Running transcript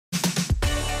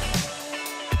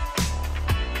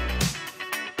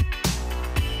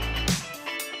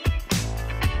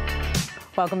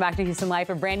Welcome back to Houston Life.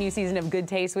 A brand new season of Good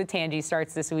Taste with Tanji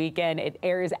starts this weekend. It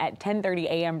airs at 10:30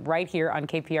 a.m. right here on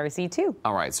KPRC 2.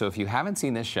 All right, so if you haven't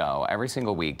seen this show, every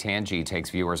single week Tanji takes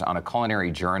viewers on a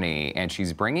culinary journey, and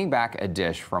she's bringing back a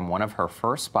dish from one of her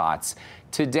first spots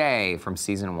today from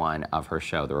season 1 of her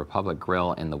show, the Republic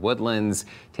Grille in the Woodlands.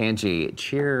 Tanji,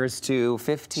 cheers to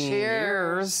 15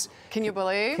 years. Can you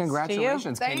believe?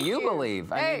 Congratulations. Thank Can you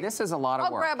believe? I mean, this is a lot of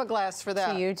work. I'll grab a glass for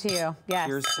that. To you. Yes.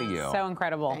 Cheers to you. So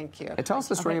incredible. Thank you. Tell us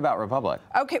the story about Republic.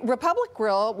 Okay, Republic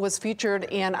Grille was featured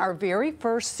in our very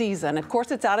first season. Of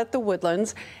course, it's out at the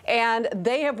Woodlands, and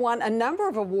they have won a number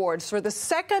of awards. For the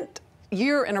second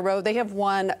year in a row, they have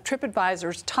won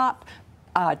TripAdvisor's top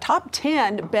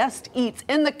 10 best eats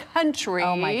in the country.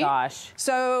 Oh my gosh.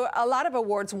 So a lot of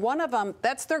awards. One of them,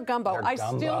 that's their gumbo. I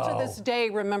still to this day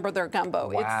remember their gumbo.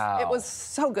 Wow. It was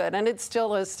so good, and it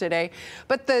still is today.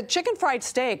 But the chicken fried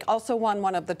steak also won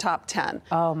one of the top 10.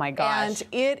 Oh my gosh.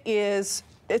 And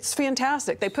it's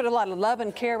fantastic. They put a lot of love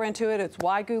and care into it. It's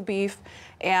Wagyu beef,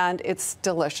 and it's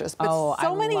delicious. But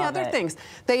so many other things.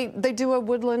 They do a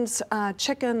Woodlands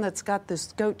chicken that's got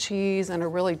this goat cheese and a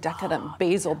really decadent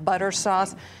basil butter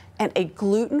sauce, and a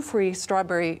gluten-free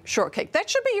strawberry shortcake. That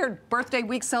should be your birthday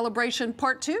week celebration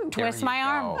part 2. Twist my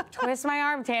arm. Twist my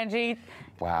arm, Tanji.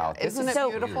 Wow. Isn't it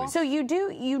beautiful? So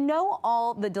you know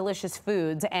all the delicious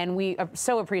foods, and we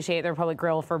so appreciate the Republic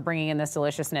Grille for bringing in this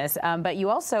deliciousness. But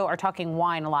you also are talking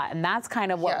wine a lot, and that's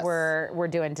kind of what we're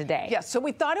doing today. Yes, so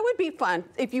we thought it would be fun.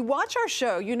 If you watch our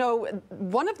show, you know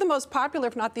one of the most popular,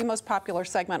 if not the most popular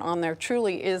segment on there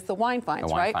truly is the wine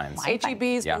finds, right?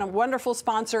 HEB's been a wonderful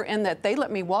sponsor in that they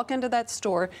let me walk into that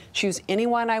store, choose any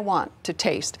wine I want to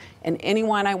taste, and any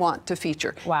wine I want to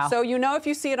feature. Wow. So you know if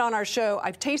you see it on our show,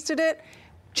 I've tasted it.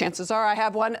 Chances are I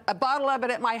have a bottle of it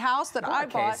at my house that I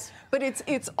bought, but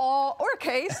it's all, or a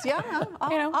case, yeah,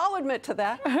 I'll admit to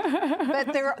that.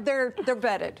 But they're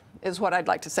vetted, is what I'd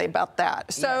like to say about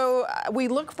that. So we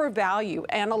look for value,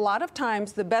 and a lot of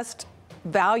times the best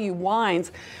value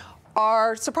wines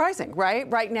are surprising, right?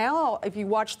 Right now, if you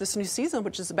watch this new season,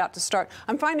 which is about to start,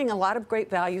 I'm finding a lot of great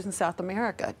values in South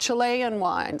America. Chilean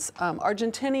wines,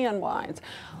 Argentinian wines.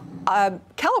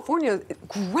 California,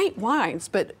 great wines,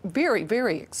 but very,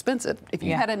 very expensive. If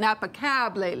you had a Napa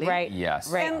Cab lately. Right.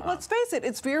 Yes. Right. And let's face it,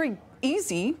 it's very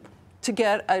easy to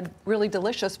get a really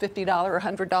delicious $50 or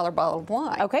 $100 bottle of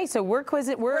wine. Okay, so we're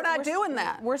quizzing. We're not doing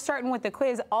that. We're starting with the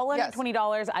quiz, all under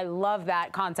 $20. I love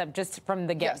that concept just from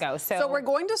the get-go. So we're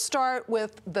going to start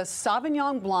with the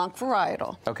Sauvignon Blanc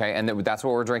varietal. Okay, and that's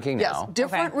what we're drinking now. Yes,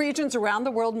 different regions around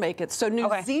the world make it. So New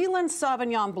Zealand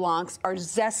Sauvignon Blancs are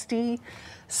zesty,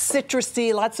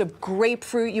 citrusy, lots of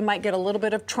grapefruit. You might get a little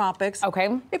bit of tropics.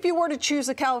 Okay. If you were to choose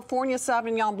a California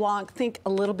Sauvignon Blanc, think a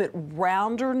little bit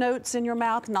rounder notes in your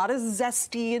mouth, not as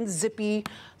zesty and zippy,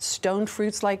 stone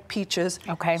fruits like peaches.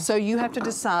 Okay. So you have to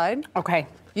decide. Okay.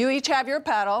 You each have your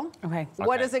paddle. Okay.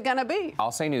 What is it going to be? I'll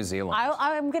say New Zealand.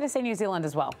 I'm going to say New Zealand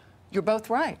as well. You're both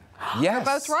right. Yes. You're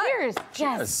both right.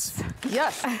 Cheers. Yes.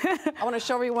 Yes. I want to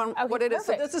show everyone what it is.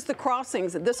 So this is the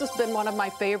Crossings. This has been one of my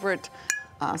favorite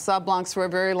Sauv Blancs for a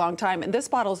very long time, and this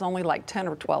bottle is only like 10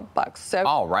 or 12 bucks. So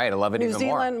all right, I love it even more. New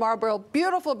Zealand Marlborough,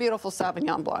 beautiful, beautiful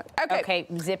Sauvignon Blanc. Okay,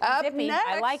 zippy, zippy. Next,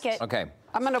 I like it. Okay.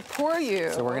 I'm going to pour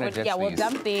you. So we're going to ditch these. We'll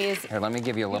dump these. Here, let me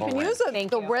give you a little You can use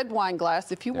the red wine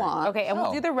glass if you want. Okay, and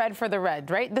we'll do the red for the red,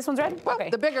 right? This one's red? Well,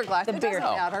 the bigger glass. The bigger.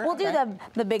 We'll do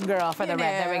the big girl for the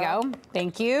red. There we go.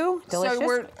 Thank you. Delicious. So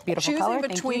we're beautiful choosing color.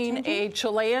 between a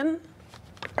Chilean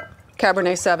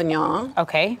Cabernet Sauvignon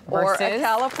or a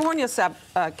California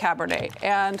Cabernet.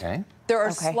 And there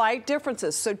are slight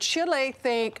differences. So Chile,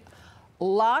 think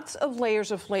lots of layers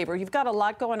of flavor. You've got a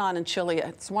lot going on in Chile.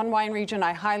 It's one wine region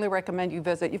I highly recommend you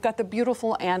visit. You've got the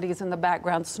beautiful Andes in the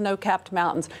background, snow-capped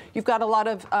mountains. You've got a lot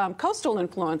of coastal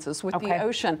influences with the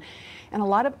ocean and a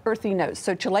lot of earthy notes.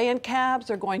 So Chilean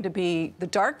cabs are going to be the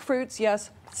dark fruits,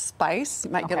 yes, spice.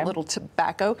 You might get a little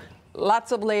tobacco.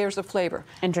 Lots of layers of flavor.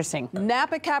 Interesting.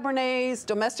 Napa Cabernets,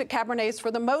 domestic Cabernets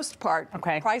for the most part,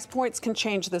 price points can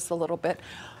change this a little bit,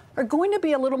 are going to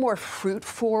be a little more fruit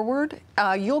forward.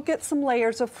 You'll get some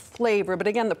layers of flavor, but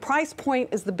again, the price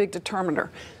point is the big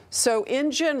determiner. So in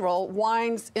general,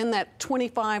 wines in that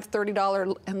 $25,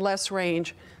 $30 and less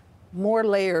range, more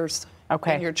layers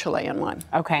than your Chilean one.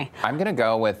 Okay. I'm going to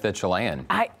go with the Chilean.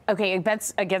 Okay,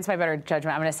 that's against my better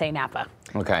judgment. I'm going to say Napa.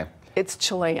 Okay. It's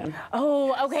Chilean.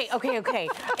 Oh, okay.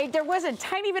 There was a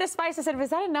tiny bit of spice. I said, was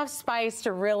that enough spice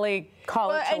to really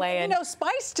call it Chilean? And, you know,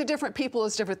 spice to different people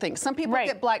is different things. Some people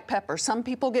get black pepper. Some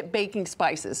people get baking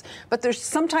spices. But there's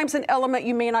sometimes an element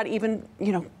you may not even,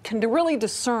 can really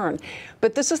discern.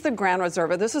 But this is the Gran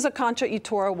Reserva. This is a Concha y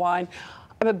Toro wine.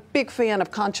 I'm a big fan of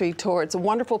Conchitor. It's a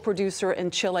wonderful producer in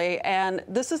Chile, and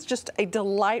this is just a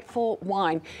delightful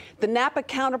wine. The Napa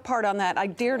counterpart on that, I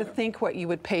dare to think what you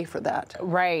would pay for that.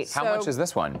 Right. How much is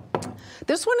this one?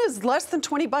 This one is less than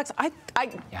 20 bucks. I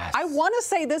want to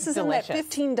say this is Delicious.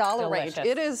 in that $15 range.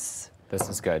 Delicious. It is. This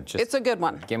is good. It's a good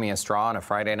one. Give me a straw on a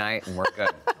Friday night and we're good.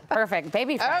 Perfect.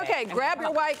 Baby Friday. Okay, grab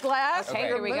your white glass. Okay,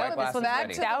 here we go. White glass This one's back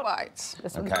ready. to the whites.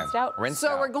 This one's Okay. stout. Rinse So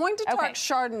out. we're going to talk Okay.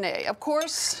 Chardonnay. Of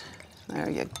course, there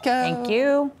you go. Thank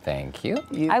you. Thank you.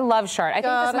 I love Chard. I think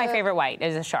this is my Got it. favorite white,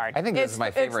 is a Chard. I think this is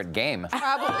my favorite game.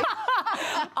 Probably.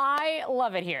 I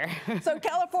love it here. So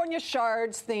California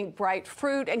Chards, think bright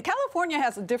fruit, and California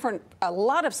has a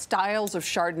lot of styles of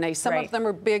Chardonnay. Some Right. of them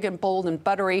are big and bold and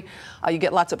buttery. You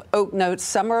get lots of oak notes.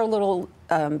 Some are a little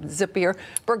zippier.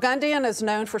 Burgundian is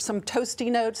known for some toasty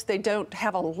notes. They don't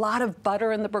have a lot of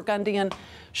butter in the Burgundian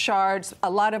Chards, a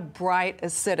lot of bright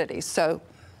acidity. So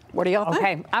what do y'all think?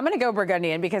 Okay, I'm going to go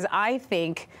Burgundian because I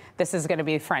think this is going to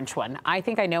be a French one. I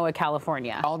think I know a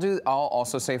California. I'll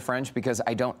also say French because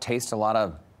I don't taste a lot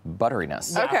of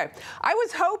butteriness. Yeah. Okay. I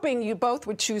was hoping you both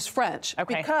would choose French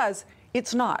because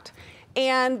it's not.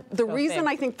 And the reason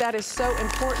I think that is so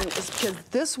important is because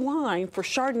this wine for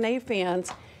Chardonnay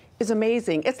fans is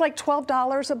amazing. It's like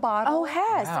 $12 a bottle. Oh,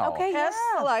 Hess. Wow. Okay, Hess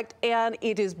yeah. Select, and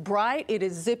it is bright, it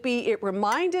is zippy. It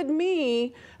reminded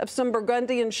me of some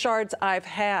Burgundian Chards I've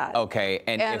had. Okay,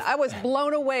 and I was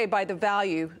blown away by the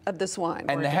value of this wine.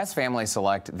 And the Hess Family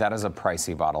Select, that is a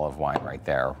pricey bottle of wine right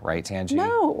there, right, Tanji?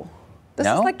 No. This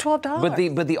No? is like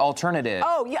 $12. But the alternative.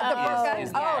 Oh, yeah, the Burgundy.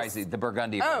 is the pricey, the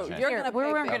Burgundy Oh, version. you're going to We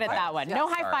weren't good at that one. No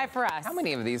high five for us. How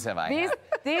many of these have I These,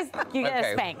 had? you get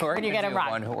Okay, a spank we're when you gonna get a do rock.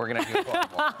 one. We're going to do one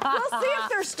more. We'll see if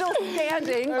they're still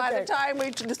standing by the time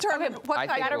we determine what I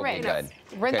think kind it of will be rain. good.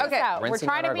 Rinse Okay. this out. We're Rinsing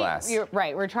trying out our to glass. be,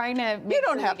 right, we're trying to make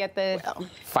don't sure have- we get the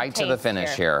Fight to the taste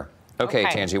finish here. Okay,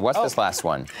 Okay. Tanji, what's this last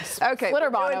one? Okay. Flitterbond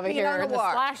we're doing over Pinot here in the Noir.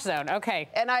 splash zone. Okay.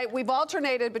 And we've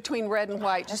alternated between red and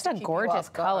white. Just to a keep you gorgeous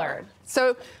off guard. color.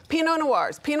 So Pinot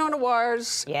Noirs. Pinot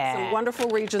Noirs, Yeah. some wonderful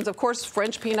regions. Of course,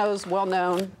 French Pinot's well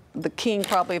known, the king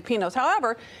probably of Pinots.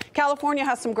 However, California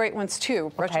has some great ones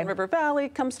too. Russian River Valley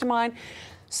comes to mind.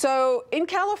 So in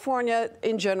California,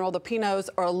 in general, the Pinots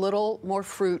are a little more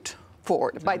fruit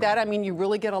forward. By that, I memean you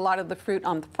really get a lot of the fruit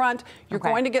on the front. You're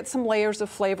going to get some layers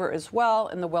of flavor as well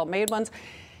in the well-made ones.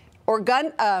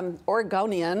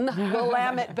 Oregonian,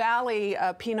 Willamette Valley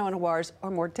Pinot Noirs are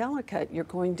more delicate. You're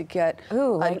going to get a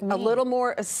little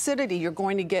more acidity. You're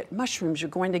going to get mushrooms.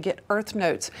 You're going to get earth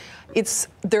notes.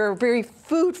 They're very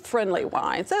food-friendly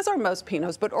wines, as are most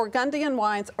Pinots, but Oregonian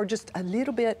wines are just a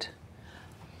little bit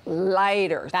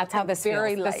lighter. That's how this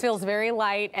very feels. light. This feels very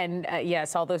light, and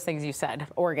yes, all those things you said.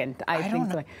 Oregon, I think.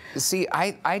 don't know. See,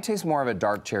 I taste more of a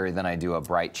dark cherry than I do a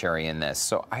bright cherry in this,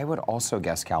 so I would also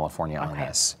guess California on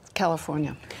this.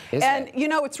 California. Is and it? you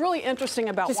know, it's really interesting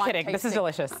about Just wine kidding. This is tasting.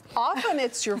 delicious. Often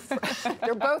it's your,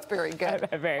 they're both very good.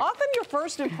 Very. Often your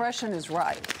first impression is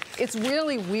right. It's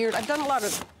really weird. I've done a lot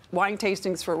of wine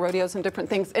tastings for rodeos and different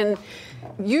things, and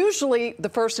usually the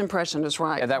first impression is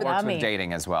right. Yeah, that works Yummy. with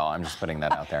dating as well. I'm just putting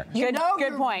that out there. You know, good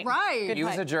you're point. Right. Good He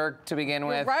was point. a jerk to begin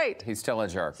with. right. He's still a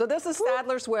jerk. So this is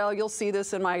Sadler's Well. You'll see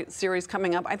this in my series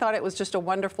coming up. I thought it was just a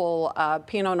wonderful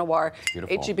Pinot Noir.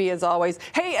 Beautiful. HEB as always.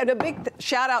 Hey, and a big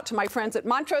shout out to my friends at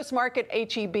Montrose Market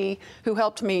HEB who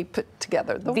helped me put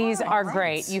together the These wine. are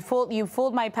great. You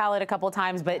fooled my palate a couple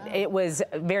times, but it was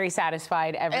very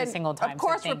satisfied every And single time. of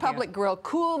course, so thank Republic Grille.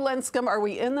 Kuhl-Linscomb. Are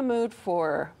we in the mood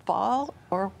for fall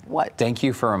or what? Thank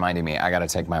you for reminding me. I got to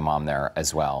take my mom there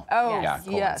as well. Oh, yeah,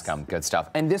 yes. Kuhl-Linscomb, good stuff.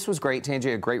 And this was great,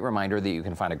 Tanji. A great reminder that you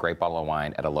can find a great bottle of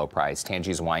wine at a low price.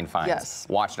 Tanji's Wine Finds. Yes.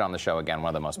 Watch it on the show again. One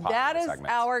of the most popular That is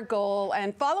segments. our goal.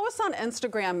 And follow us on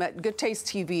Instagram at Goodtaste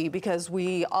TV because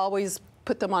we always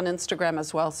put them on Instagram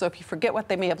as well. So if you forget what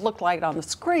they may have looked like on the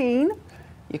screen,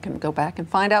 you can go back and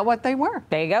find out what they were.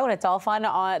 There you go, and it's all fun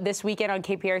this weekend on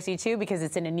KPRC 2 because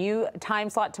it's in a new time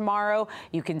slot tomorrow.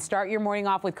 You can start your morning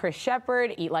off with Chris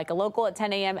Shepard, eat like a local at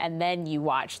 10 a.m., and then you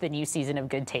watch the new season of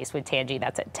Good Taste with Tanji.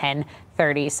 That's at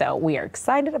 10:30, so we are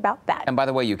excited about that. And by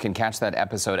the way, you can catch that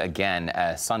episode again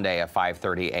Sunday at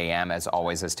 5:30 a.m. As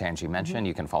always, as Tanji mentioned,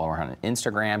 you can follow her on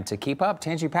Instagram to keep up.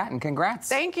 Tanji Patton, congrats.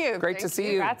 Thank you. Great to see you.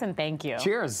 Congrats and thank you.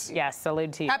 Cheers. Yes,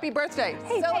 salute to you. Happy birthday.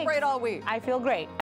 Hey, Celebrate thanks. all week. I feel great.